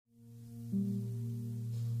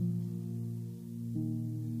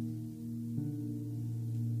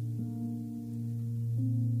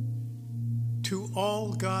to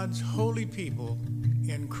all God's holy people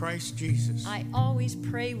in Christ Jesus. I always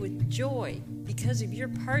pray with joy because of your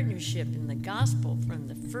partnership in the gospel from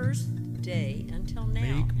the first day until now.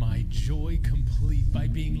 Make my joy complete by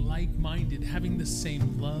being like-minded, having the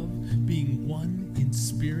same love, being one in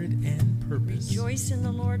spirit and purpose. Rejoice in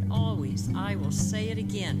the Lord always. I will say it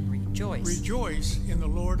again. Rejoice. Rejoice in the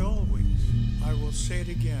Lord always. I will say it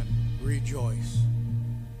again. Rejoice.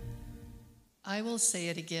 I will say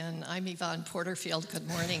it again. I'm Yvonne Porterfield. Good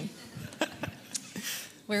morning.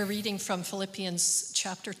 We're reading from Philippians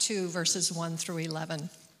chapter 2, verses 1 through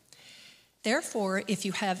 11. Therefore, if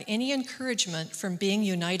you have any encouragement from being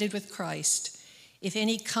united with Christ, if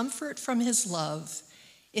any comfort from his love,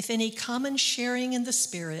 if any common sharing in the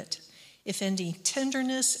Spirit, if any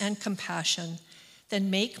tenderness and compassion,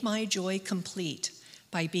 then make my joy complete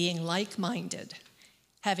by being like-minded,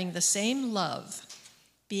 having the same love,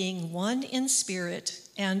 being one in spirit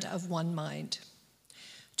and of one mind.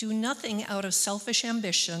 Do nothing out of selfish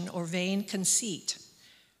ambition or vain conceit.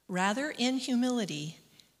 Rather, in humility,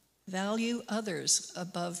 value others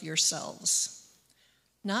above yourselves,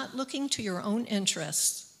 not looking to your own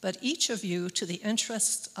interests, but each of you to the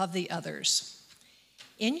interests of the others.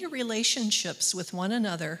 In your relationships with one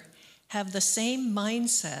another, have the same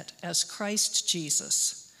mindset as Christ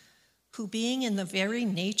Jesus, who being in the very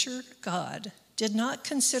nature God, did not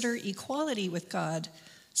consider equality with God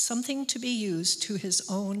something to be used to his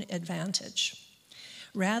own advantage.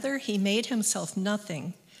 Rather, he made himself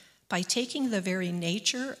nothing by taking the very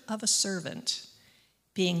nature of a servant,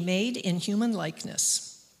 being made in human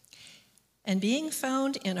likeness. And being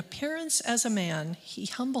found in appearance as a man, he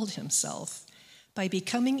humbled himself by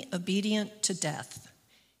becoming obedient to death,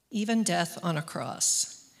 even death on a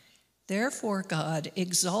cross. Therefore, God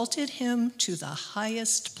exalted him to the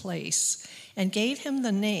highest place and gave him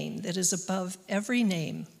the name that is above every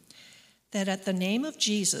name, that at the name of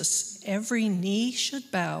Jesus every knee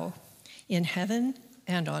should bow in heaven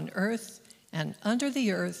and on earth and under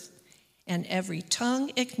the earth, and every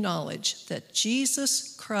tongue acknowledge that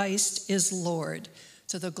Jesus Christ is Lord,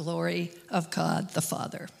 to the glory of God the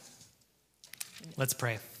Father. Let's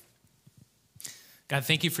pray. God,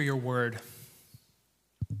 thank you for your word.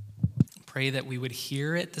 Pray that we would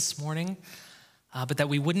hear it this morning, but that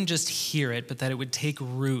we wouldn't just hear it, but that it would take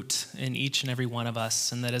root in each and every one of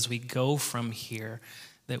us, and that as we go from here,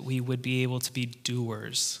 that we would be able to be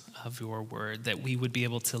doers of your word, that we would be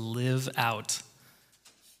able to live out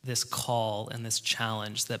this call and this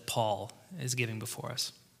challenge that Paul is giving before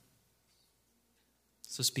us.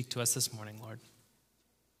 So speak to us this morning, Lord.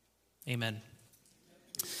 Amen.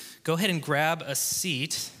 Go ahead and grab a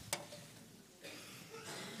seat.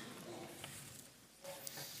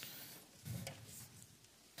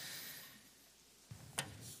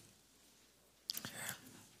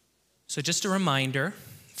 So just a reminder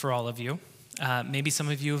for all of you, maybe some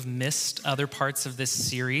of you have missed other parts of this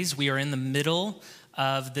series. We are in the middle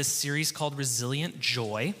of this series called Resilient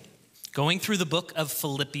Joy, going through the book of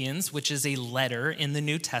Philippians, which is a letter in the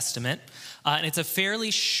New Testament. And it's a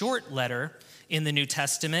fairly short letter in the New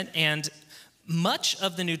Testament, and much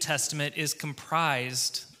of the New Testament is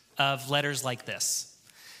comprised of letters like this.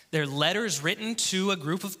 They're letters written to a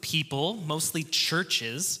group of people, mostly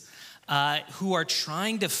churches, who are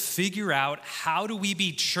trying to figure out how do we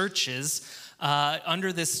be churches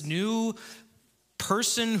under this new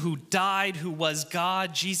person who died, who was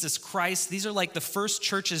God, Jesus Christ. These are like the first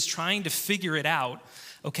churches trying to figure it out,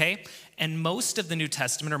 okay? And most of the New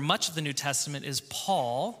Testament, or much of the New Testament, is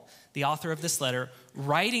Paul, the author of this letter,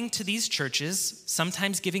 writing to these churches,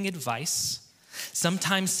 sometimes giving advice,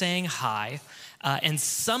 sometimes saying hi, and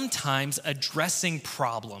sometimes addressing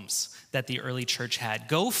problems that the early church had.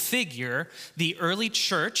 Go figure, the early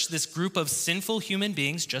church, this group of sinful human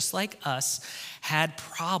beings just like us, had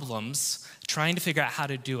problems trying to figure out how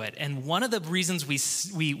to do it. And one of the reasons we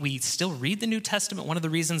still read the New Testament, one of the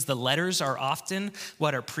reasons the letters are often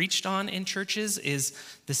what are preached on in churches, is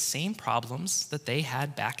the same problems that they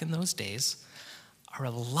had back in those days are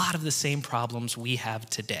a lot of the same problems we have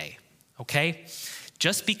today, okay?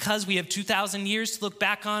 Just because we have 2,000 years to look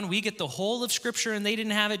back on, we get the whole of Scripture and they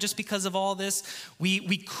didn't have it just because of all this.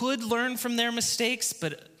 We could learn from their mistakes,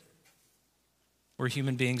 but we're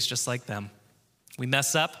human beings just like them. We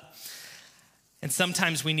mess up, and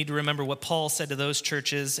sometimes we need to remember what Paul said to those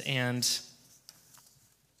churches and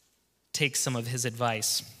take some of his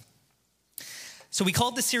advice. So we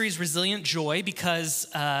called the series Resilient Joy because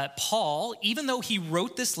Paul, even though he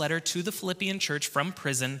wrote this letter to the Philippian church from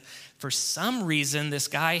prison, for some reason this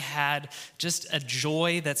guy had just a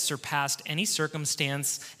joy that surpassed any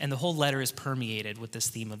circumstance, and the whole letter is permeated with this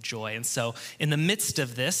theme of joy. And so in the midst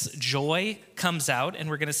of this, joy comes out, and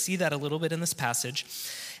we're going to see that a little bit in this passage.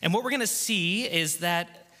 And what we're going to see is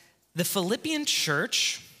that the Philippian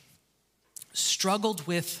church struggled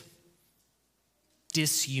with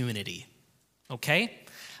disunity. Okay?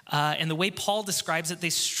 And the way Paul describes it, they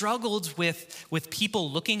struggled with people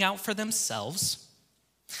looking out for themselves.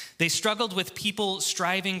 They struggled with people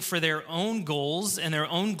striving for their own goals and their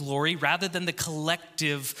own glory rather than the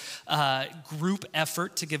collective group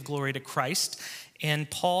effort to give glory to Christ. And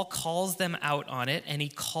Paul calls them out on it, and he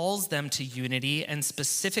calls them to unity, and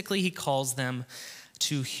specifically he calls them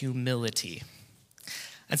to humility.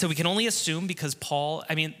 And so we can only assume, because Paul,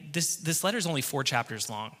 this letter is only 4 chapters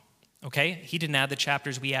long. Okay? He didn't add the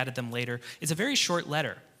chapters, we added them later. It's a very short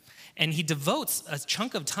letter. And he devotes a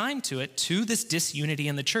chunk of time to it, to this disunity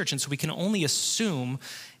in the church. And so we can only assume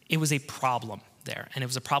it was a problem there. And it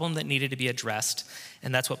was a problem that needed to be addressed.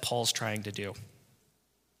 And that's what Paul's trying to do.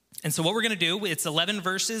 And so what we're going to do, it's 11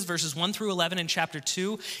 verses 1 through 11 in chapter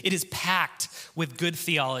 2. It is packed with good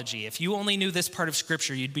theology. If you only knew this part of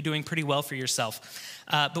Scripture, you'd be doing pretty well for yourself.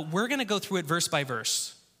 But we're going to go through it verse by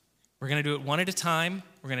verse. We're going to do it one at a time.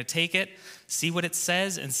 We're going to take it, see what it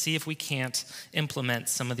says, and see if we can't implement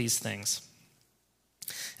some of these things.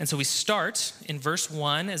 And so we start in verse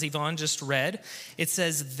 1, as Yvonne just read. It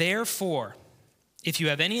says, "Therefore, if you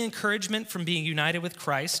have any encouragement from being united with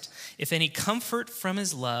Christ, if any comfort from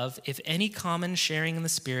his love, if any common sharing in the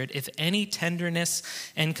Spirit, if any tenderness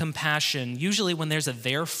and compassion." Usually when there's a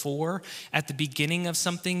therefore at the beginning of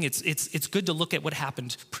something, it's good to look at what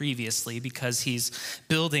happened previously because he's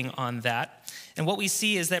building on that. And what we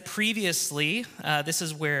see is that previously, this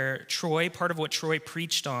is where part of what Troy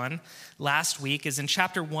preached on last week is in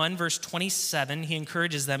chapter 1, verse 27, he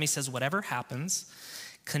encourages them, he says, "Whatever happens,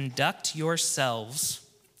 conduct yourselves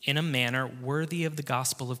in a manner worthy of the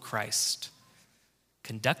gospel of Christ."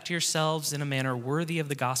 Conduct yourselves in a manner worthy of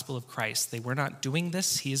the gospel of Christ. They were not doing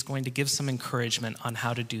this. He is going to give some encouragement on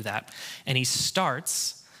how to do that. And he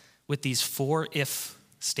starts with these 4 if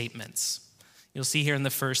statements. You'll see here in the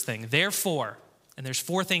first thing, therefore, and there's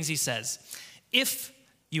 4 things he says. If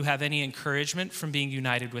you have any encouragement from being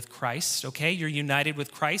united with Christ, okay? You're united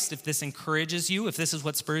with Christ. If this encourages you, if this is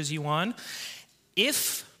what spurs you on.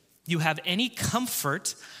 If you have any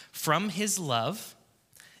comfort from his love,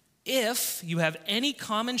 if you have any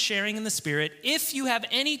common sharing in the Spirit, if you have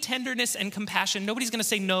any tenderness and compassion. Nobody's going to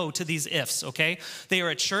say no to these ifs, okay? They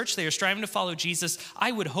are a church. They are striving to follow Jesus.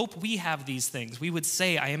 I would hope we have these things. We would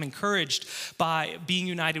say, I am encouraged by being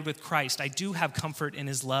united with Christ. I do have comfort in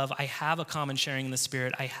his love. I have a common sharing in the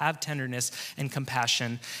Spirit. I have tenderness and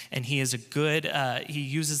compassion. And he is a good, he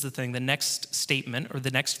uses the next statement or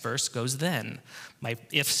the next verse goes then. My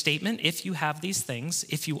if statement, if you have these things,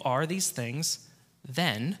 if you are these things,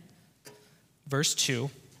 then... Verse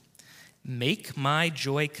 2, "Make my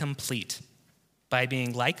joy complete by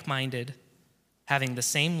being like-minded, having the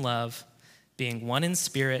same love, being one in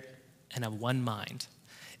spirit, and of one mind."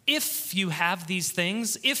 If you have these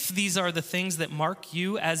things, if these are the things that mark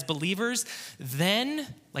you as believers,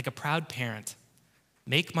 then, like a proud parent,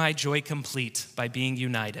 make my joy complete by being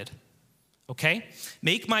united. Okay?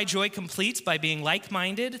 Make my joy complete by being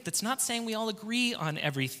like-minded. That's not saying we all agree on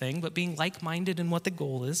everything, but being like-minded in what the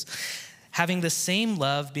goal is. Having the same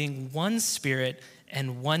love, being one spirit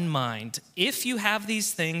and one mind. If you have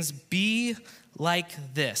these things, be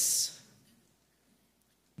like this.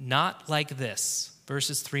 Not like this.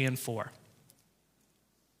 Verses 3 and 4.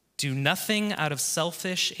 "Do nothing out of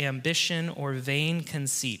selfish ambition or vain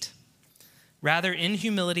conceit. Rather, in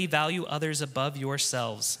humility, value others above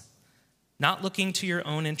yourselves, not looking to your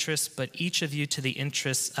own interests, but each of you to the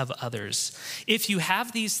interests of others." If you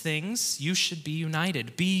have these things, you should be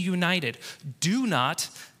united. Be united. Do not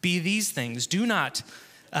be these things. Do not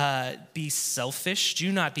be selfish.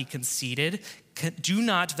 Do not be conceited. Do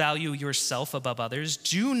not value yourself above others.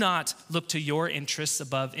 Do not look to your interests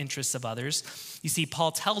above interests of others. You see,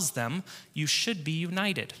 Paul tells them you should be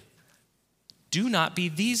united. Do not be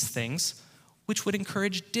these things, which would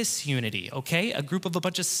encourage disunity, okay? A group of a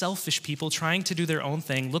bunch of selfish people trying to do their own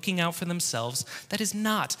thing, looking out for themselves. That is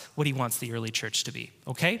not what he wants the early church to be,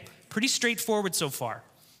 okay? Pretty straightforward so far,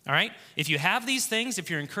 all right? If you have these things, if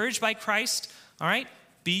you're encouraged by Christ, all right,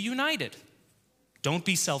 be united. Don't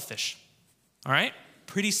be selfish, all right?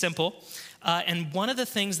 Pretty simple. And one of the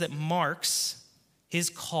things that marks his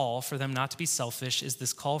call for them not to be selfish is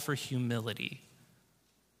this call for humility.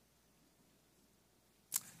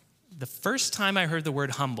 The first time I heard the word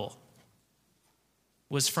humble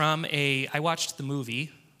was from I watched the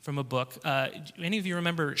movie from a book. Any of you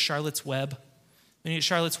remember Charlotte's Web?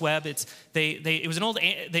 Charlotte's Web, it was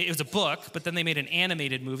a book, but then they made an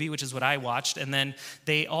animated movie, which is what I watched, and then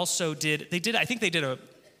they also did a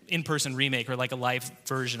in-person remake or like a live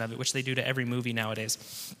version of it, which they do to every movie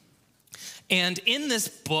nowadays. And in this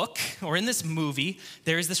book, or in this movie,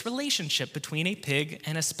 there is this relationship between a pig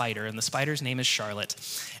and a spider, and the spider's name is Charlotte.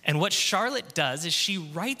 And what Charlotte does is she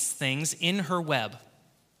writes things in her web,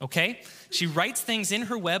 okay? She writes things in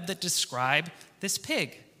her web that describe this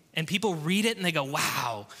pig. And people read it and they go,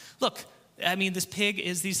 wow, look, this pig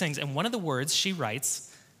is these things. And one of the words she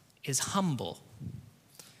writes is humble.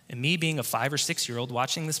 And me being a 5 or 6-year-old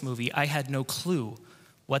watching this movie, I had no clue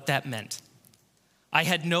what that meant. I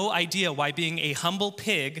had no idea why being a humble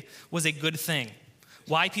pig was a good thing,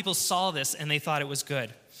 why people saw this and they thought it was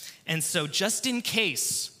good. And so just in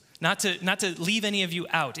case, not to leave any of you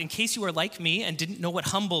out, in case you are like me and didn't know what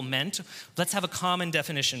humble meant, let's have a common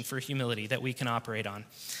definition for humility that we can operate on.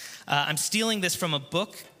 I'm stealing this from a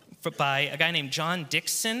book by a guy named John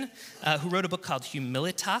Dickson, who wrote a book called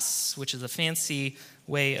Humilitas, which is a fancy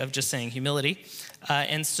way of just saying humility.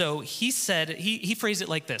 And so he said, he phrased it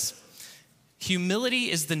like this: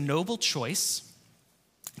 humility is the noble choice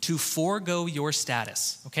to forego your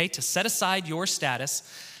status, okay? To set aside your status,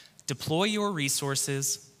 deploy your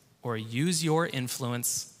resources, or use your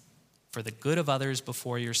influence for the good of others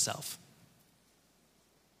before yourself.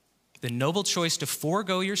 The noble choice to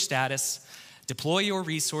forego your status, deploy your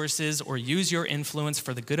resources, or use your influence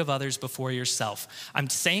for the good of others before yourself. I'm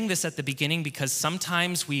saying this at the beginning because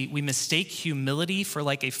sometimes we mistake humility for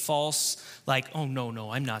like a false, oh,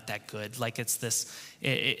 no, I'm not that good. Like it's this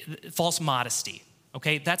false modesty,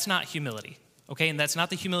 okay? That's not humility, okay? And that's not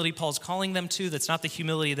the humility Paul's calling them to. That's not the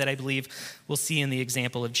humility that I believe we'll see in the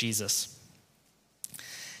example of Jesus.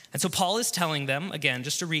 And so Paul is telling them, again,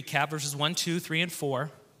 just to recap, verses 1, 2, 3, and 4,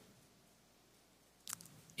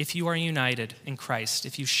 if you are united in Christ,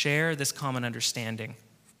 if you share this common understanding,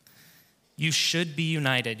 you should be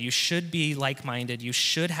united, you should be like-minded, you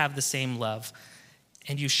should have the same love,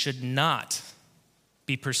 and you should not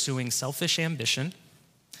be pursuing selfish ambition.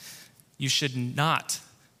 You should not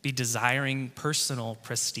be desiring personal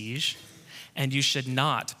prestige, and you should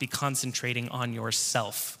not be concentrating on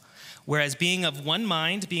yourself. Whereas being of one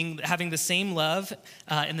mind, having the same love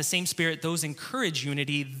and the same spirit, those encourage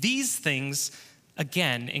unity. These things,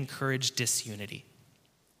 again, encourage disunity,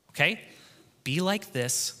 okay? Be like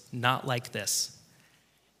this, not like this.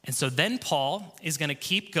 And so then Paul is going to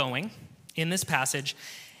keep going in this passage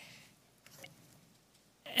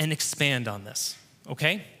and expand on this,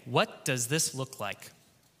 okay? What does this look like?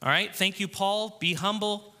 All right, thank you, Paul. Be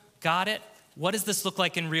humble, got it. What does this look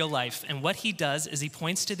like in real life? And what he does is he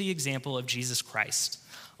points to the example of Jesus Christ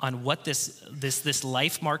on what this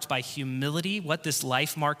life marked by humility, what this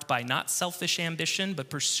life marked by not selfish ambition, but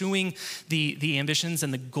pursuing the ambitions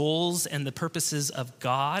and the goals and the purposes of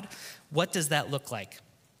God. What does that look like?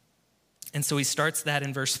 And so he starts that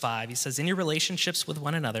in verse 5. He says, in your relationships with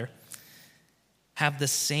one another, have the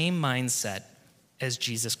same mindset as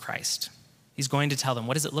Jesus Christ. He's going to tell them,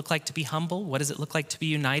 what does it look like to be humble? What does it look like to be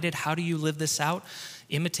united? How do you live this out?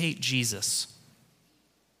 Imitate Jesus.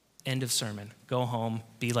 End of sermon. Go home,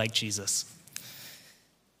 be like Jesus.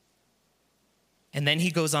 And then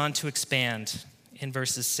he goes on to expand in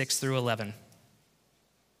verses 6 through 11.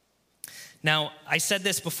 Now, I said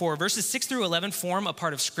this before, verses 6 through 11 form a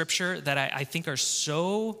part of Scripture that I think are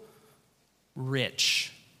so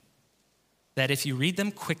rich that if you read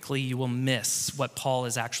them quickly, you will miss what Paul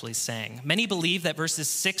is actually saying. Many believe that verses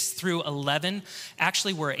 6 through 11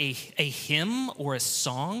 actually were a hymn or a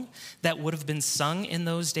song that would have been sung in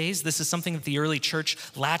those days. This is something that the early church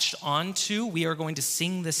latched onto. We are going to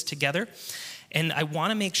sing this together. And I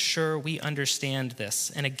want to make sure we understand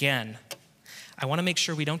this. And again, I want to make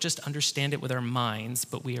sure we don't just understand it with our minds,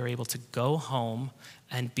 but we are able to go home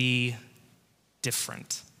and be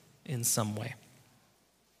different in some way.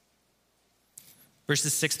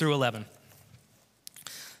 Verses 6 through 11.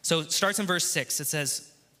 So it starts in verse 6. It says,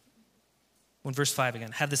 verse 5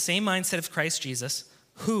 again, have the same mindset of Christ Jesus,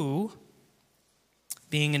 who,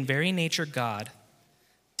 being in very nature God,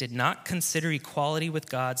 did not consider equality with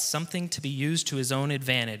God something to be used to his own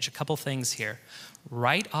advantage. A couple things here.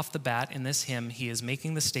 Right off the bat in this hymn, he is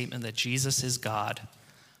making the statement that Jesus is God.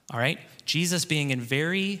 All right? Jesus being in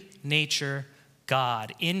very nature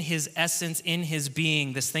God, in his essence, in his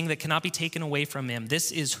being, this thing that cannot be taken away from him.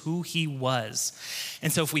 This is who he was.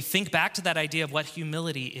 And so if we think back to that idea of what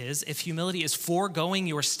humility is, if humility is foregoing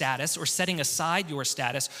your status or setting aside your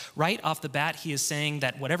status, right off the bat, he is saying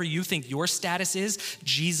that whatever you think your status is,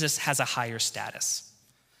 Jesus has a higher status.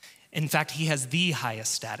 In fact, he has the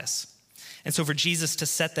highest status. And so for Jesus to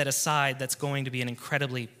set that aside, that's going to be an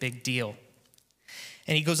incredibly big deal.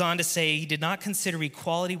 And he goes on to say, he did not consider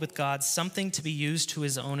equality with God something to be used to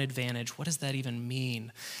his own advantage. What does that even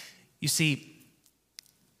mean? You see,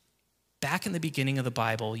 back in the beginning of the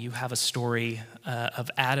Bible, you have a story of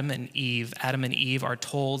Adam and Eve. Adam and Eve are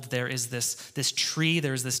told there is this tree,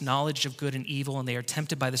 there is this knowledge of good and evil, and they are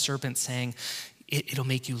tempted by the serpent saying, it'll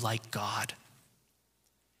make you like God.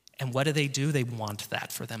 And what do? They want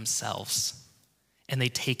that for themselves. And they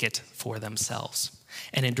take it for themselves.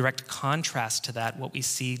 And in direct contrast to that, what we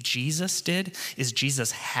see Jesus did is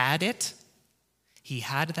Jesus had it. He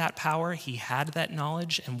had that power. He had that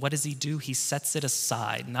knowledge. And what does he do? He sets it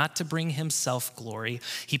aside, not to bring himself glory.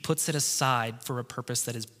 He puts it aside for a purpose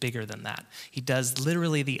that is bigger than that. He does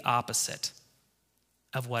literally the opposite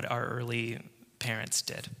of what our early parents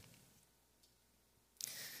did.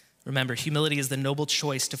 Remember, humility is the noble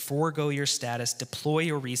choice to forego your status, deploy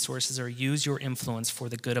your resources, or use your influence for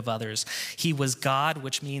the good of others. He was God,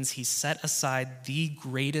 which means he set aside the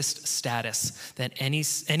greatest status that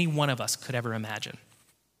any one of us could ever imagine.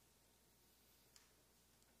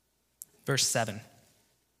 Verse 7.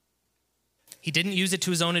 He didn't use it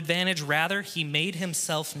to his own advantage. Rather, he made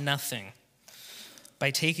himself nothing by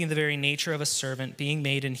taking the very nature of a servant, being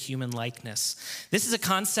made in human likeness. This is a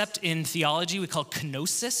concept in theology we call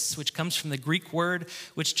kenosis, which comes from the Greek word,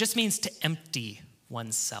 which just means to empty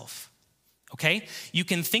oneself. Okay? You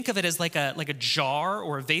can think of it as like a jar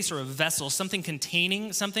or a vase or a vessel, something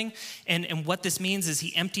containing something. And what this means is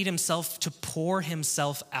he emptied himself to pour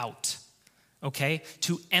himself out. Okay?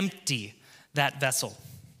 To empty that vessel.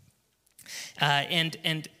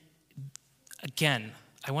 And again,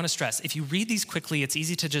 I want to stress, if you read these quickly, it's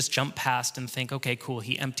easy to just jump past and think, okay, cool,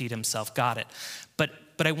 he emptied himself, got it.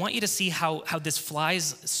 But I want you to see how this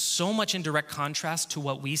flies so much in direct contrast to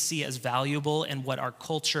what we see as valuable and what our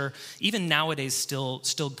culture, even nowadays,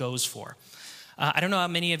 still goes for. I don't know how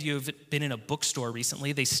many of you have been in a bookstore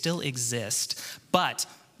recently. They still exist. But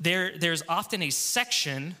there's often a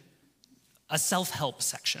section, a self-help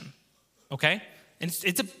section, okay? And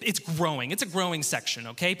it's growing. It's a growing section,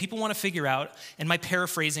 okay? People want to figure out, and my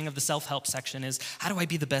paraphrasing of the self-help section is, how do I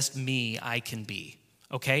be the best me I can be,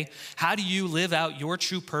 okay? How do you live out your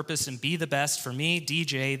true purpose and be the best for me,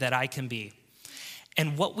 DJ, that I can be?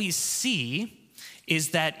 And what we see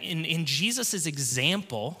is that in Jesus'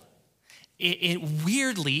 example, it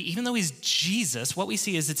weirdly, even though he's Jesus, what we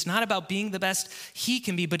see is it's not about being the best he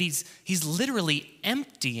can be, but he's literally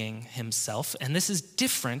emptying himself. And this is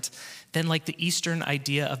different than like the Eastern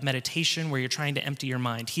idea of meditation where you're trying to empty your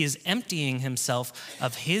mind. He is emptying himself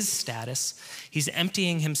of his status. He's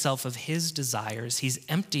emptying himself of his desires. He's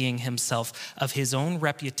emptying himself of his own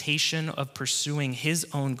reputation, of pursuing his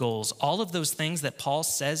own goals. All of those things that Paul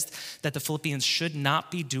says that the Philippians should not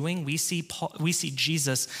be doing, we see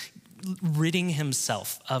Jesus ridding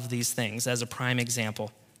himself of these things as a prime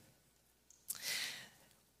example.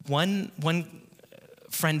 One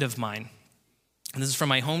friend of mine, and this is from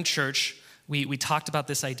my home church, we talked about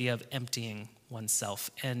this idea of emptying oneself.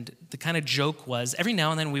 And the kind of joke was, every now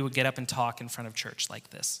and then we would get up and talk in front of church like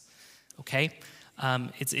this, okay?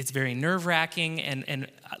 It's very nerve-wracking, and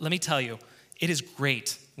let me tell you, it is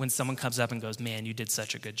great when someone comes up and goes, man, you did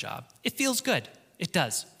such a good job. It feels good, it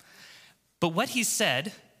does. But what he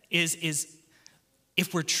said is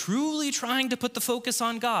if we're truly trying to put the focus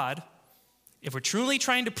on God, if we're truly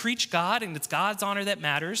trying to preach God and it's God's honor that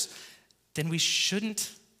matters, then we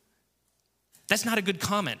shouldn't. That's not a good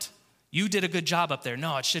comment. You did a good job up there.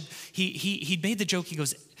 No, it should. He made the joke. He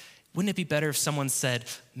goes, wouldn't it be better if someone said,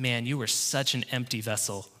 man, you were such an empty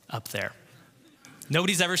vessel up there?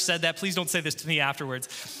 Nobody's ever said that. Please don't say this to me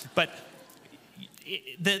afterwards. But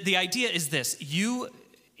the idea is this.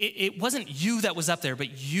 It wasn't you that was up there,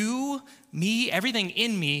 but you, me, everything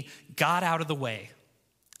in me got out of the way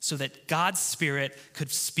so that God's Spirit could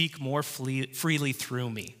speak more freely through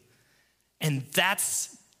me. And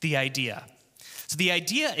that's the idea. So the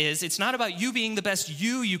idea is it's not about you being the best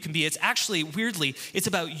you can be. It's actually, weirdly, it's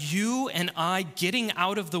about you and I getting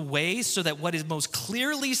out of the way so that what is most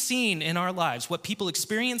clearly seen in our lives, what people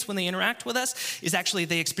experience when they interact with us, is actually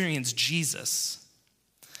they experience Jesus.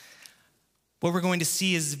 What we're going to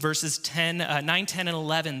see is verses 9, 10, and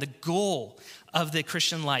 11, the goal of the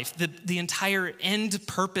Christian life, the entire end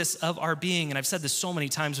purpose of our being. And I've said this so many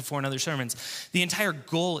times before in other sermons. The entire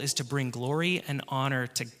goal is to bring glory and honor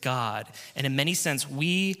to God. And in many sense,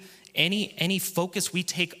 any focus we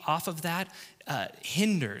take off of that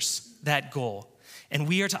hinders that goal. And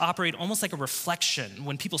we are to operate almost like a reflection.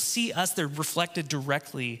 When people see us, they're reflected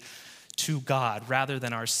directly to God rather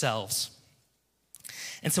than ourselves.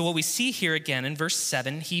 And so what we see here again in verse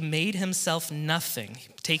 7, he made himself nothing,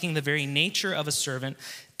 taking the very nature of a servant,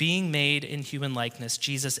 being made in human likeness.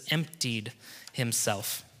 Jesus emptied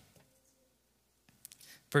himself.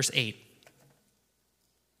 Verse 8,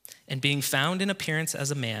 and being found in appearance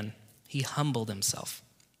as a man, he humbled himself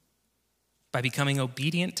by becoming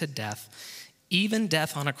obedient to death, even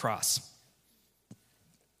death on a cross.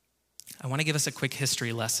 I want to give us a quick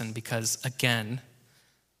history lesson because, again,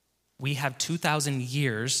 we have 2,000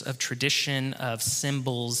 years of tradition, of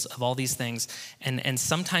symbols, of all these things, and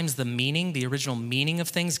sometimes the original meaning of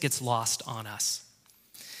things gets lost on us.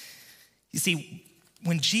 You see,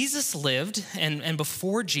 when Jesus lived, and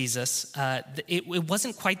before Jesus, it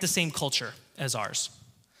wasn't quite the same culture as ours.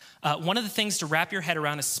 One of the things to wrap your head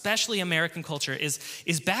around, especially American culture, is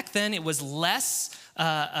back then it was less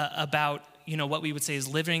about, what we would say is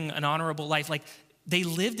living an honorable life. Like, they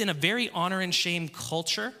lived in a very honor and shame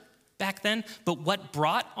culture back then, but what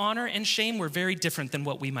brought honor and shame were very different than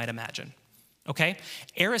what we might imagine, okay?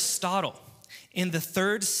 Aristotle, in the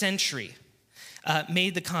 3rd century,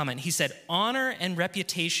 made the comment. He said, honor and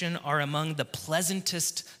reputation are among the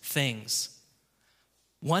pleasantest things.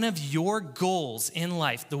 One of your goals in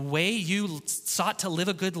life, the way you sought to live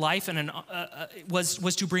a good life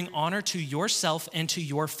was to bring honor to yourself and to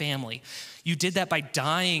your family. You did that by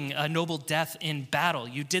dying a noble death in battle.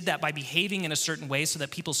 You did that by behaving in a certain way so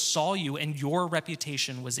that people saw you and your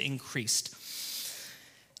reputation was increased.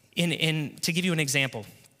 To give you an example,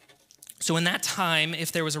 so in that time,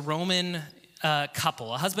 if there was a Roman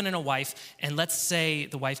couple, a husband and a wife, and let's say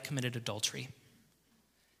the wife committed adultery,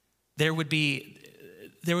 there would be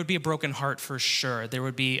a broken heart for sure. There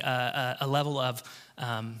would be a level of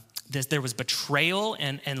there was betrayal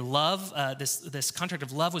and love. This contract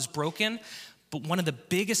of love was broken. But one of the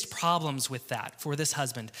biggest problems with that for this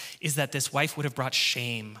husband is that this wife would have brought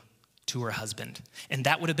shame to her husband. And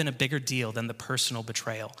that would have been a bigger deal than the personal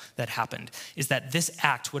betrayal that happened, is that this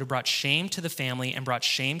act would have brought shame to the family and brought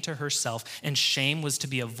shame to herself, and shame was to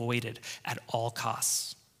be avoided at all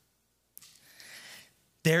costs.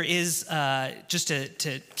 There is, just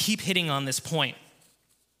to keep hitting on this point,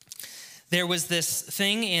 there was this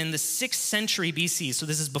thing in the 6th century BC, so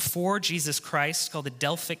this is before Jesus Christ, called the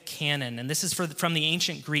Delphic Canon, and this is from the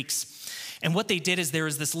ancient Greeks. And what they did is there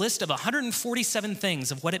was this list of 147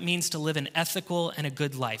 things of what it means to live an ethical and a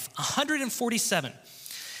good life. 147.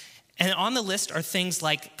 And on the list are things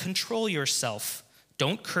like control yourself,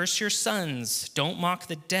 don't curse your sons, don't mock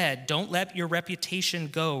the dead, don't let your reputation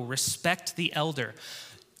go, respect the elder.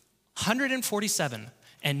 147,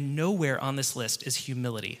 and nowhere on this list is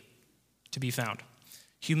humility to be found.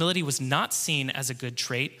 Humility was not seen as a good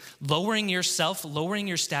trait. Lowering yourself, lowering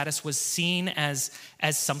your status was seen as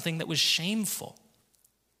something that was shameful.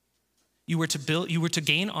 You were to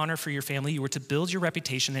gain honor for your family, you were to build your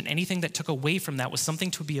reputation, and anything that took away from that was something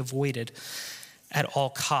to be avoided at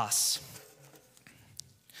all costs.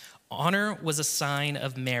 Honor was a sign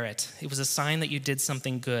of merit. It was a sign that you did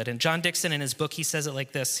something good. And John Dixon, in his book, he says it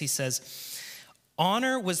like this. He says,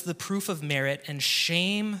 honor was the proof of merit, and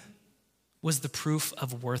shame was the proof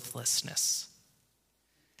of worthlessness.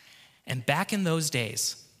 And back in those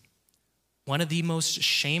days, one of the most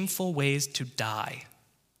shameful ways to die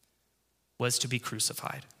was to be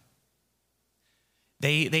crucified.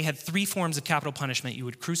 They had 3 forms of capital punishment. You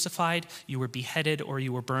were crucified, you were beheaded, or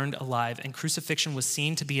you were burned alive. And crucifixion was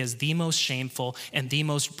seen to be as the most shameful and the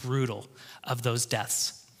most brutal of those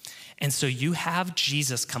deaths. And so you have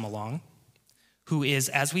Jesus come along, who is,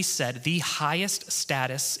 as we said, the highest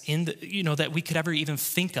status in that we could ever even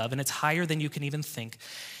think of, and it's higher than you can even think.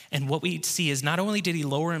 And what we see is not only did he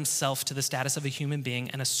lower himself to the status of a human being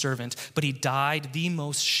and a servant, but he died the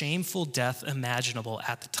most shameful death imaginable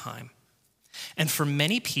at the time. And for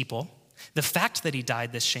many people, the fact that he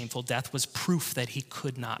died this shameful death was proof that he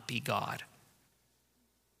could not be God.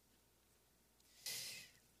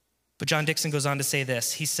 But John Dixon goes on to say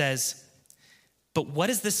this. He says, but what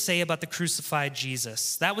does this say about the crucified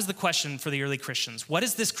Jesus? That was the question for the early Christians. What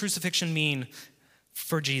does this crucifixion mean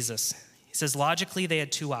for Jesus? He says, logically, they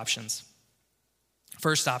had 2 options.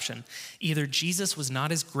 First option, either Jesus was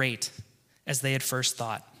not as great as they had first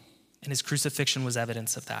thought, and his crucifixion was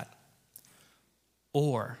evidence of that.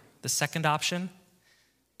 Or the second option,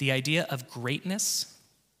 the idea of greatness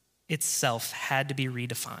itself had to be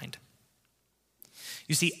redefined.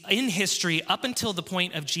 You see, in history, up until the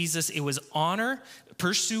point of Jesus, it was honor,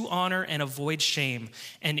 pursue honor, and avoid shame.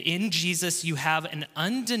 And in Jesus, you have an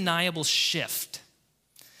undeniable shift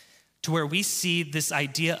to where we see this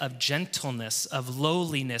idea of gentleness, of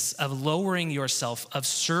lowliness, of lowering yourself, of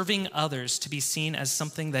serving others to be seen as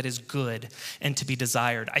something that is good and to be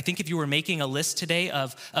desired. I think if you were making a list today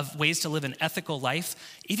of ways to live an ethical life,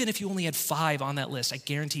 even if you only had 5 on that list, I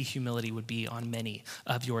guarantee humility would be on many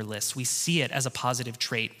of your lists. We see it as a positive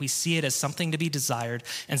trait. We see it as something to be desired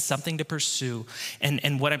and something to pursue.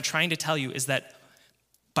 And what I'm trying to tell you is that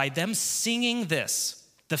by them singing this,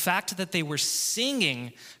 the fact that they were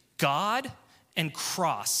singing God and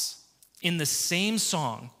cross in the same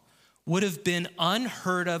song would have been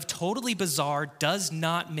unheard of, totally bizarre, does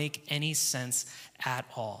not make any sense at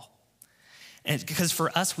all. And because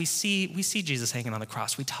for us, we see Jesus hanging on the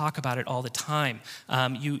cross. We talk about it all the time.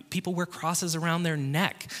 People wear crosses around their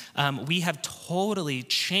neck. We have totally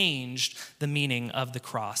changed the meaning of the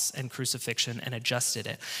cross and crucifixion and adjusted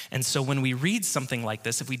it. And so when we read something like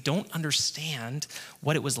this, if we don't understand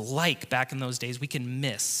what it was like back in those days, we can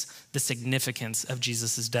miss the significance of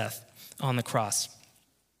Jesus' death on the cross.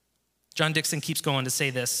 John Dixon keeps going to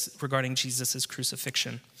say this regarding Jesus'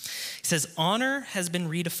 crucifixion. He says, honor has been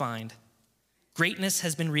redefined. Greatness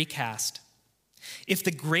has been recast. If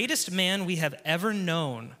the greatest man we have ever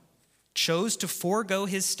known chose to forego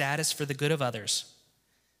his status for the good of others,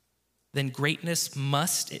 then greatness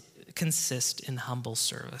must consist in humble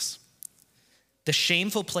service. The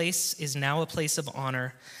shameful place is now a place of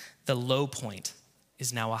honor. The low point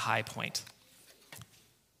is now a high point.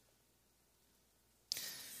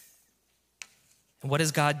 And what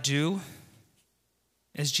does God do?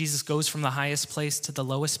 As Jesus goes from the highest place to the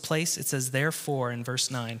lowest place, it says, therefore, in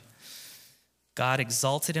verse 9, God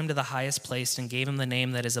exalted him to the highest place and gave him the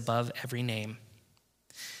name that is above every name.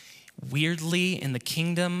 Weirdly, in the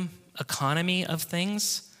kingdom economy of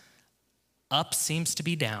things, up seems to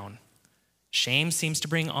be down. Shame seems to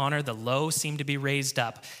bring honor. The low seem to be raised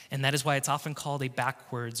up. And that is why it's often called a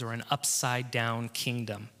backwards or an upside down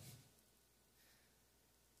kingdom.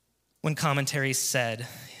 One commentary said,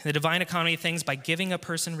 the divine economy of things, by giving a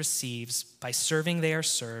person receives, by serving they are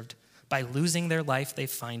served, by losing their life they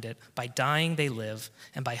find it, by dying they live,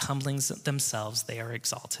 and by humbling themselves they are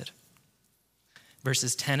exalted.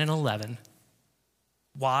 Verses 10 and 11.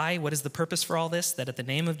 Why? What is the purpose for all this? That at the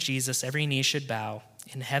name of Jesus every knee should bow,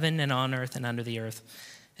 in heaven and on earth and under the earth,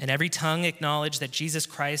 and every tongue acknowledge that Jesus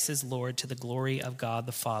Christ is Lord, to the glory of God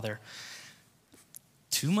the Father.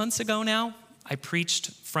 2 months ago now, I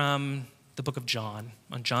preached from the book of John,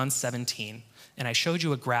 on John 17, and I showed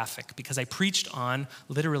you a graphic because I preached on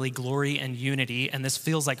literally glory and unity, and this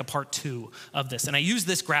feels like a part 2 of this. And I used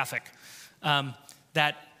this graphic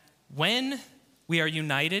that when we are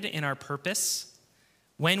united in our purpose,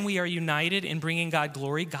 when we are united in bringing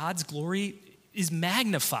God's glory is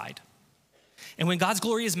magnified. And when God's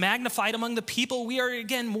glory is magnified among the people, we are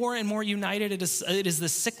again more and more united. It is the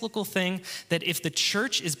cyclical thing that if the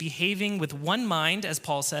church is behaving with one mind, as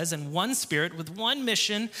Paul says, and one spirit, with one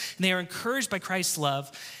mission, and they are encouraged by Christ's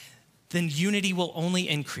love, then unity will only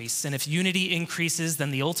increase. And if unity increases,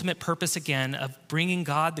 then the ultimate purpose again of bringing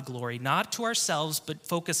God the glory, not to ourselves, but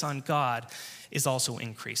focus on God, is also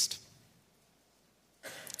increased.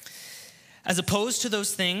 As opposed to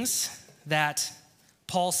those things that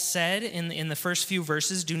Paul said in the first few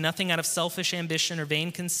verses, do nothing out of selfish ambition or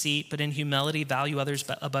vain conceit, but in humility value others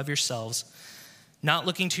above yourselves, not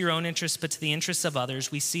looking to your own interests, but to the interests of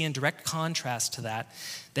others. We see in direct contrast to that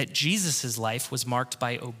Jesus' life was marked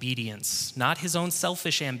by obedience, not his own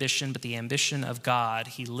selfish ambition, but the ambition of God.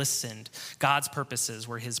 He listened. God's purposes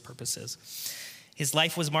were his purposes. His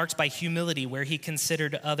life was marked by humility, where he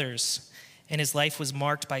considered others, and his life was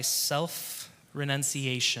marked by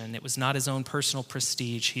self-renunciation. It was not his own personal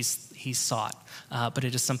prestige he sought, but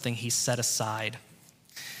it is something he set aside.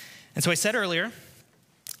 And so I said earlier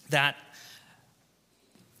that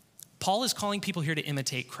Paul is calling people here to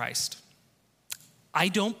imitate Christ. I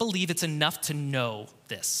don't believe it's enough to know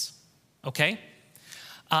this, okay?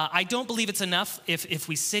 I don't believe it's enough if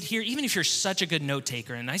we sit here, even if you're such a good note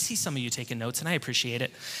taker, and I see some of you taking notes, and I appreciate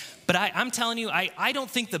it, but I'm telling you, I don't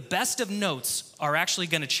think the best of notes are actually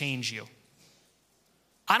going to change you.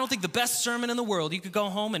 I don't think the best sermon in the world, you could go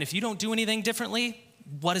home, and if you don't do anything differently,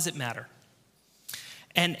 what does it matter?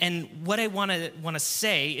 And what I want to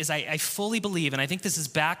say is I fully believe, and I think this is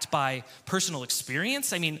backed by personal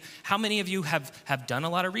experience. I mean, how many of you have done a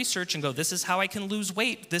lot of research and go, this is how I can lose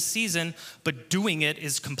weight this season, but doing it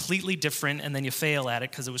is completely different, and then you fail at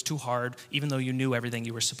it because it was too hard, even though you knew everything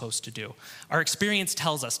you were supposed to do. Our experience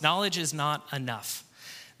tells us knowledge is not enough.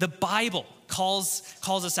 The Bible calls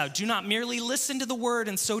us out. Do not merely listen to the word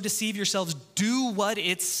and so deceive yourselves. Do what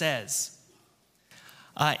it says.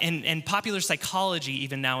 And popular psychology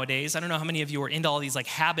even nowadays, I don't know how many of you are into all these like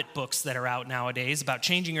habit books that are out nowadays about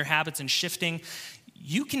changing your habits and shifting.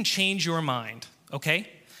 You can change your mind, okay?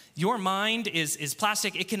 Your mind is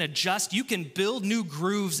plastic. It can adjust. You can build new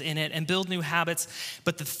grooves in it and build new habits.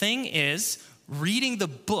 But the thing is, reading the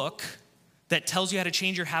book that tells you how to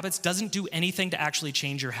change your habits doesn't do anything to actually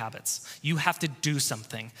change your habits. You have to do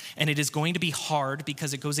something. And it is going to be hard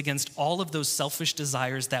because it goes against all of those selfish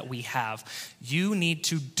desires that we have. You need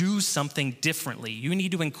to do something differently. You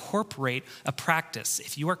need to incorporate a practice.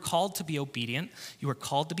 If you are called to be obedient, you are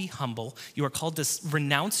called to be humble, you are called to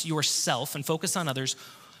renounce yourself and focus on others,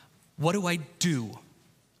 what do I do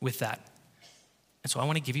with that? And so I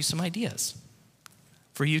want to give you some ideas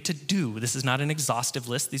for you to do. This is not an exhaustive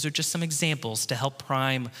list. These are just some examples to help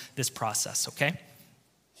prime this process, okay?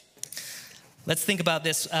 Let's think about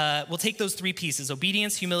this. We'll take those three pieces,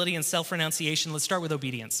 obedience, humility, and self-renunciation. Let's start with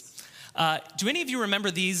obedience. Do any of you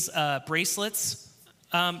remember these bracelets?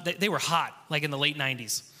 They were hot, like in the late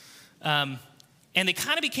 90s. And they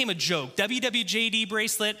kind of became a joke. WWJD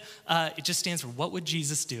bracelet, it just stands for what would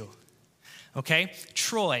Jesus do? Okay?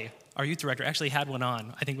 Troy, our youth director, actually had one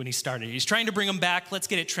on, I think, when he started. He's trying to bring them back. Let's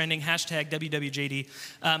get it trending. Hashtag WWJD.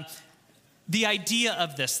 The idea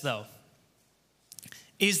of this, though,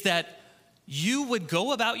 is that you would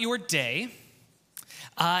go about your day,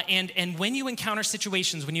 and when you encounter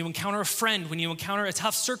situations, when you encounter a friend, when you encounter a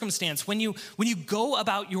tough circumstance, when you go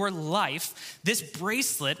about your life, this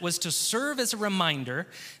bracelet was to serve as a reminder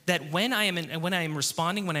that when I am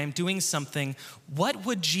responding, when I am doing something, what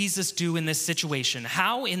would Jesus do in this situation?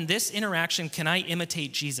 How in this interaction can I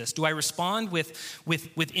imitate Jesus? Do I respond with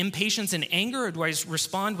impatience and anger, or do I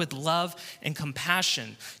respond with love and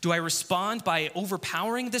compassion? Do I respond by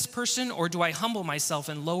overpowering this person, or do I humble myself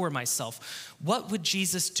and lower myself? What would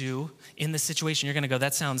Jesus do in this situation? You're going to go,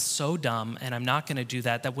 that sounds so dumb, and I'm not going to do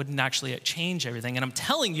that. That wouldn't actually change everything. And I'm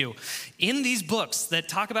telling you, in these books that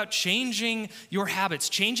talk about changing your habits,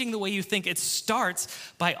 changing the way you think, it starts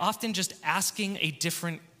by often just asking a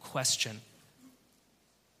different question.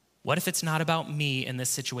 What if it's not about me in this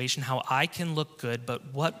situation, how I can look good,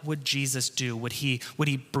 but what would Jesus do? Would he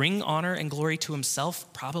bring honor and glory to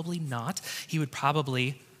himself? Probably not. He would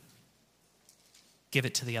probably give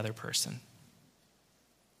it to the other person.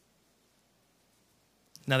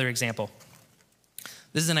 Another example.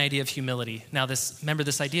 This is an idea of humility. Now, remember,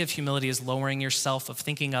 this idea of humility is lowering yourself, of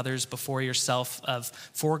thinking others before yourself, of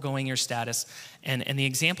foregoing your status. And the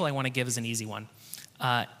example I want to give is an easy one.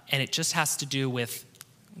 And it just has to do with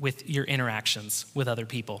your interactions with other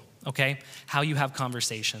people, okay? How you have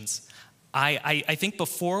conversations. I think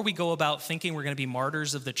before we go about thinking we're going to be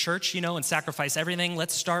martyrs of the church, and sacrifice everything,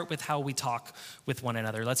 let's start with how we talk with one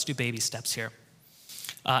another. Let's do baby steps here.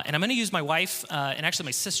 And I'm going to use my wife and actually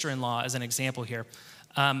my sister-in-law as an example here.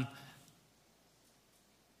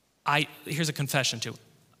 Here's a confession too.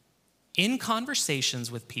 In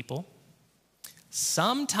conversations with people,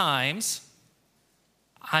 sometimes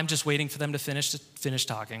I'm just waiting for them to finish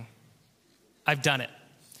talking. I've done it.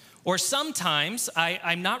 Or sometimes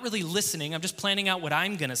I'm not really listening. I'm just planning out what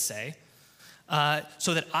I'm going to say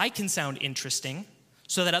so that I can sound interesting,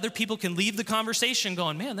 so that other people can leave the conversation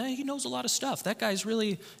going, man, he knows a lot of stuff. That guy's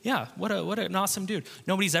really, what an awesome dude.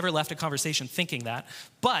 Nobody's ever left a conversation thinking that.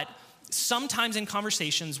 But sometimes in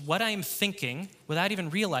conversations, what I'm thinking, without even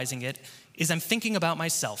realizing it, is I'm thinking about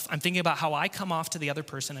myself. I'm thinking about how I come off to the other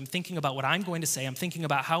person. I'm thinking about what I'm going to say. I'm thinking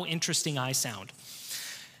about how interesting I sound.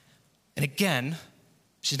 And again,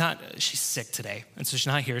 she's sick today. And so she's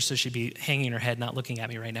not here, so she'd be hanging her head, not looking at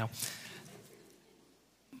me right now.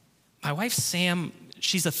 My wife, Sam,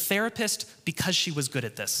 she's a therapist because she was good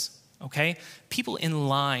at this, okay? People in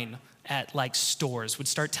line at like stores would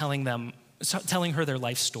start telling her their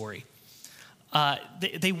life story.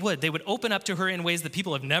 They would open up to her in ways that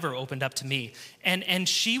people have never opened up to me. And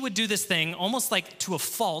she would do this thing almost like to a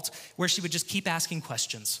fault where she would just keep asking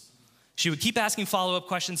questions. She would keep asking follow-up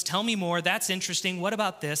questions. Tell me more. That's interesting. What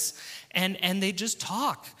about this? And they'd just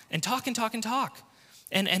talk and talk and talk and talk.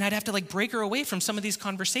 And I'd have to like break her away from some of these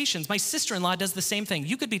conversations. My sister-in-law does the same thing.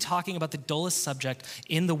 You could be talking about the dullest subject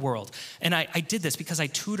in the world. And I did this because I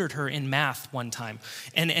tutored her in math one time.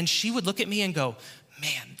 And she would look at me and go,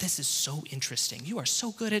 man, this is so interesting. You are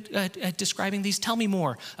so good at describing these. Tell me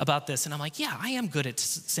more about this. And I'm like, yeah, I am good at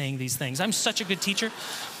saying these things. I'm such a good teacher.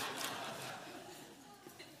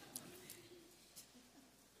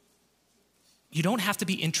 You don't have to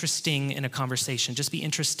be interesting in a conversation. Just be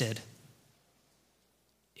interested.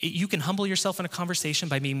 You can humble yourself in a conversation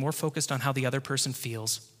by being more focused on how the other person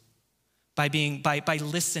feels, by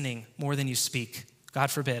listening more than you speak, God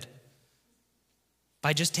forbid.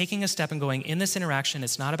 By just taking a step and going, in this interaction,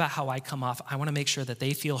 it's not about how I come off. I want to make sure that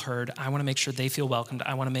they feel heard. I want to make sure they feel welcomed.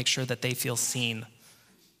 I want to make sure that they feel seen.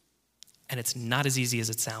 And it's not as easy as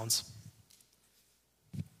it sounds.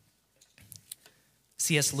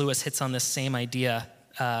 C.S. Lewis hits on this same idea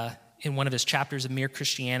in one of his chapters of Mere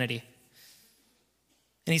Christianity.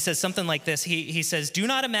 And he says something like this. He says, do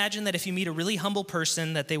not imagine that if you meet a really humble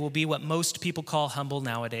person that they will be what most people call humble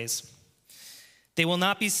nowadays. They will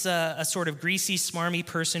not be a sort of greasy, smarmy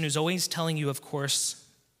person who's always telling you, of course,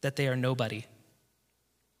 that they are nobody.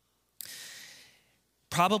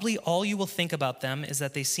 Probably all you will think about them is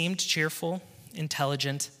that they seemed cheerful,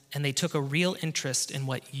 intelligent, and they took a real interest in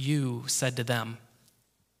what you said to them.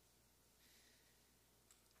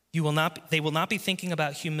 They will not be thinking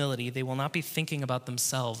about humility. They will not be thinking about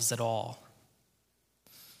themselves at all.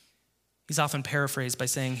 He's often paraphrased by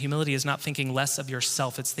saying, humility is not thinking less of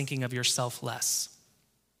yourself, it's thinking of yourself less.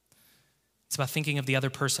 It's about thinking of the other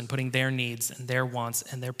person, putting their needs and their wants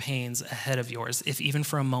and their pains ahead of yours, if even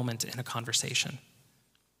for a moment in a conversation.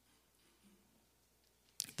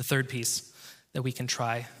 The third piece that we can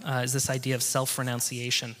try is this idea of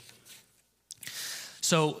self-renunciation.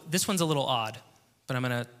 So this one's a little odd, but I'm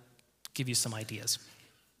going to give you some ideas.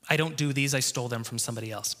 I don't do these, I stole them from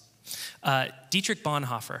somebody else. Dietrich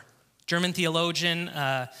Bonhoeffer, German theologian,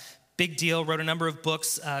 big deal, wrote a number of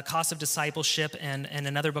books, Cost of Discipleship, and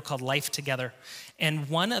another book called Life Together. And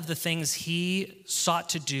one of the things he sought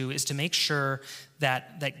to do is to make sure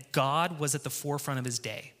that God was at the forefront of his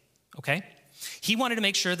day, okay? He wanted to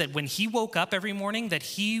make sure that when he woke up every morning, that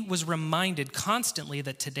he was reminded constantly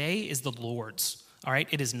that today is the Lord's. All right,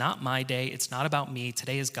 it is not my day. It's not about me.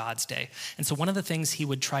 Today is God's day. And so one of the things he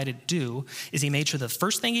would try to do is he made sure the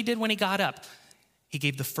first thing he did when he got up, he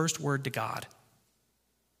gave the first word to God.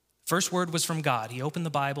 First word was from God. He opened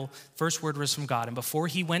the Bible. First word was from God. And before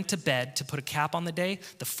he went to bed to put a cap on the day,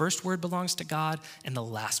 the first word belongs to God and the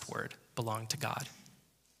last word belonged to God.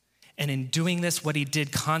 And in doing this, what he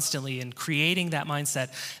did constantly in creating that mindset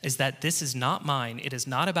is that this is not mine. It is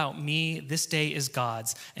not about me. This day is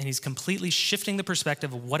God's. And he's completely shifting the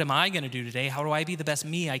perspective of what am I going to do today? How do I be the best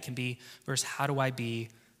me I can be versus how do I be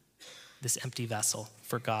this empty vessel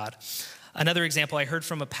for God? Another example I heard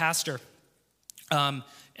from a pastor, and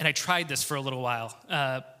I tried this for a little while,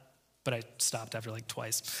 but I stopped after like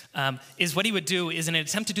twice, is what he would do is in an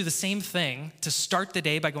attempt to do the same thing, to start the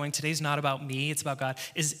day by going, today's not about me, it's about God,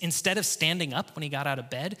 is instead of standing up when he got out of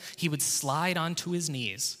bed, he would slide onto his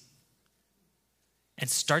knees and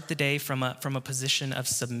start the day from a position of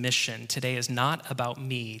submission. Today is not about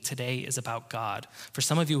me, today is about God. For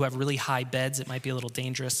some of you who have really high beds, it might be a little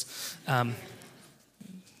dangerous.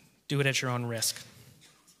 Do it at your own risk.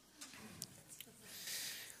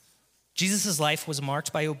 Jesus' life was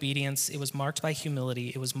marked by obedience, it was marked by humility,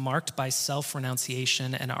 it was marked by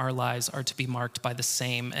self-renunciation, and our lives are to be marked by the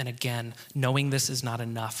same. And again, knowing this is not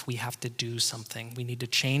enough, we have to do something. We need to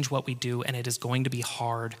change what we do, and it is going to be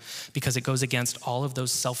hard because it goes against all of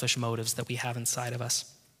those selfish motives that we have inside of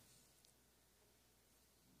us.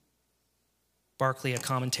 Barclay, a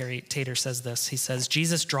commentator, says this. He says,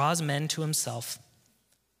 Jesus draws men to himself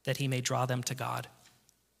that he may draw them to God.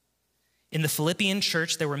 In the Philippian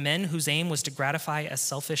church, there were men whose aim was to gratify a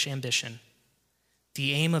selfish ambition.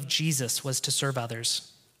 The aim of Jesus was to serve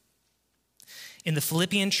others. In the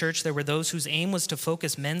Philippian church, there were those whose aim was to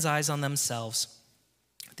focus men's eyes on themselves.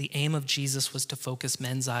 The aim of Jesus was to focus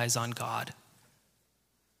men's eyes on God.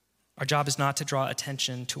 Our job is not to draw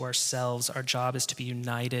attention to ourselves. Our job is to be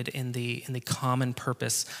united in the common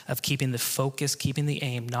purpose of keeping the focus, keeping the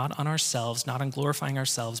aim, not on ourselves, not on glorifying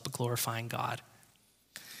ourselves, but glorifying God.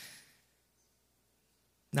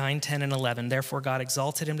 9, 10, and 11, therefore God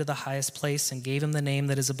exalted him to the highest place and gave him the name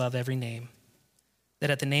that is above every name, that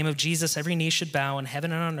at the name of Jesus every knee should bow in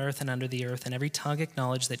heaven and on earth and under the earth, and every tongue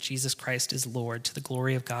acknowledge that Jesus Christ is Lord, to the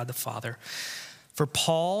glory of God the Father. For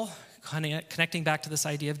Paul, connecting back to this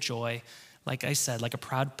idea of joy, like I said, like a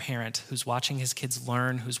proud parent who's watching his kids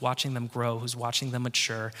learn, who's watching them grow, who's watching them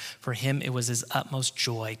mature, for him it was his utmost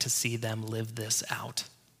joy to see them live this out.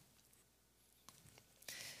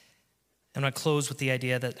 I'm going to close with the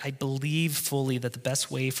idea that I believe fully that the best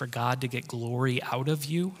way for God to get glory out of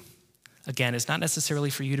you, again, is not necessarily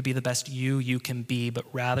for you to be the best you can be, but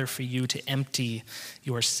rather for you to empty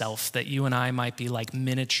yourself, that you and I might be like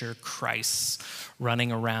miniature Christs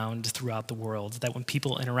running around throughout the world, that when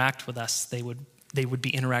people interact with us, they would be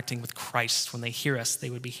interacting with Christ. When they hear us, they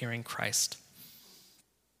would be hearing Christ.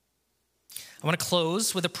 I want to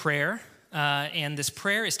close with a prayer, and this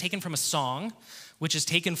prayer is taken from a song, which is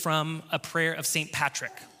taken from a prayer of St.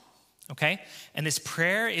 Patrick. Okay? And this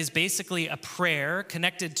prayer is basically a prayer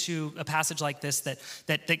connected to a passage like this,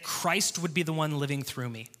 that Christ would be the one living through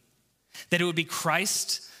me. That it would be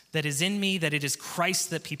Christ that is in me, that it is Christ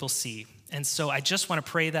that people see. And so I just want to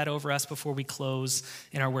pray that over us before we close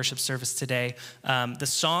in our worship service today. The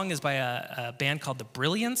song is by a band called The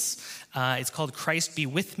Brilliance. It's called Christ Be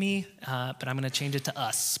With Me, but I'm going to change it to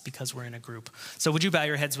Us because we're in a group. So would you bow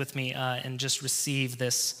your heads with me and just receive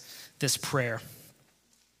this prayer?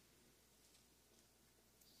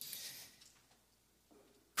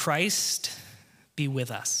 Christ be with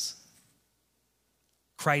us.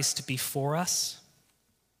 Christ before us.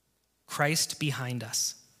 Christ behind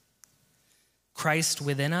us. Christ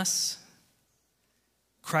within us.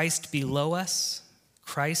 Christ below us.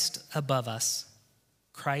 Christ above us.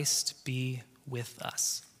 Christ be with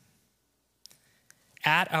us.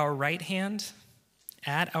 At our right hand,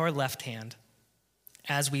 at our left hand,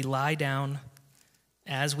 as we lie down,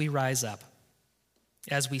 as we rise up,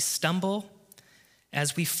 as we stumble,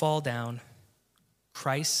 as we fall down,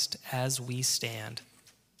 Christ as we stand.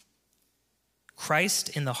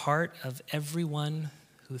 Christ in the heart of everyone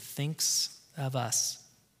who thinks of us.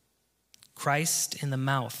 Christ in the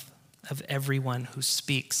mouth of everyone who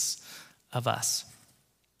speaks of us.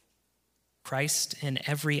 Christ in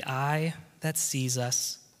every eye that sees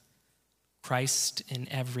us. Christ in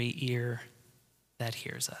every ear that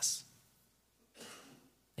hears us.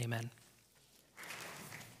 Amen.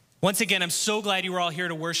 Once again, I'm so glad you were all here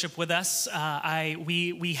to worship with us.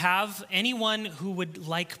 We have anyone who would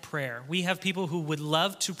like prayer. We have people who would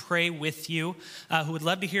love to pray with you, who would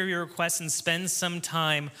love to hear your requests and spend some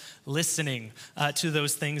time listening to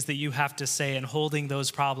those things that you have to say and holding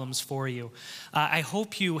those problems for you. I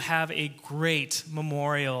hope you have a great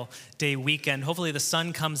Memorial Day weekend. Hopefully the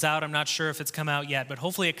sun comes out. I'm not sure if it's come out yet, but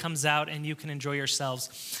hopefully it comes out and you can enjoy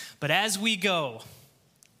yourselves. But as we go,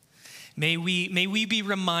 May we be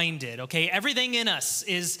reminded, okay? Everything in us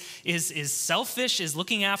is selfish, is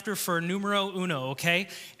looking after for numero uno, okay?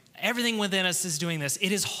 Everything within us is doing this.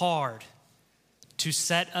 It is hard to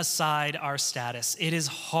set aside our status. It is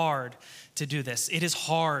hard to do this. It is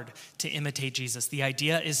hard to imitate Jesus. The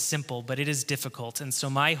idea is simple, but it is difficult. And so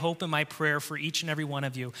my hope and my prayer for each and every one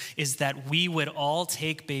of you is that we would all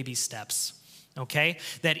take baby steps. Okay?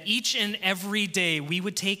 That each and every day we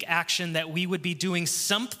would take action, that we would be doing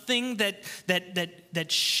something that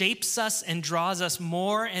shapes us and draws us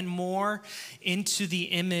more and more into the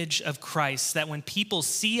image of Christ. That when people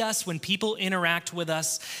see us, when people interact with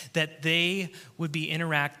us, that they would be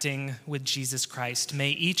interacting with Jesus Christ.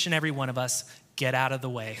 May each and every one of us get out of the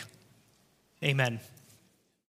way. Amen.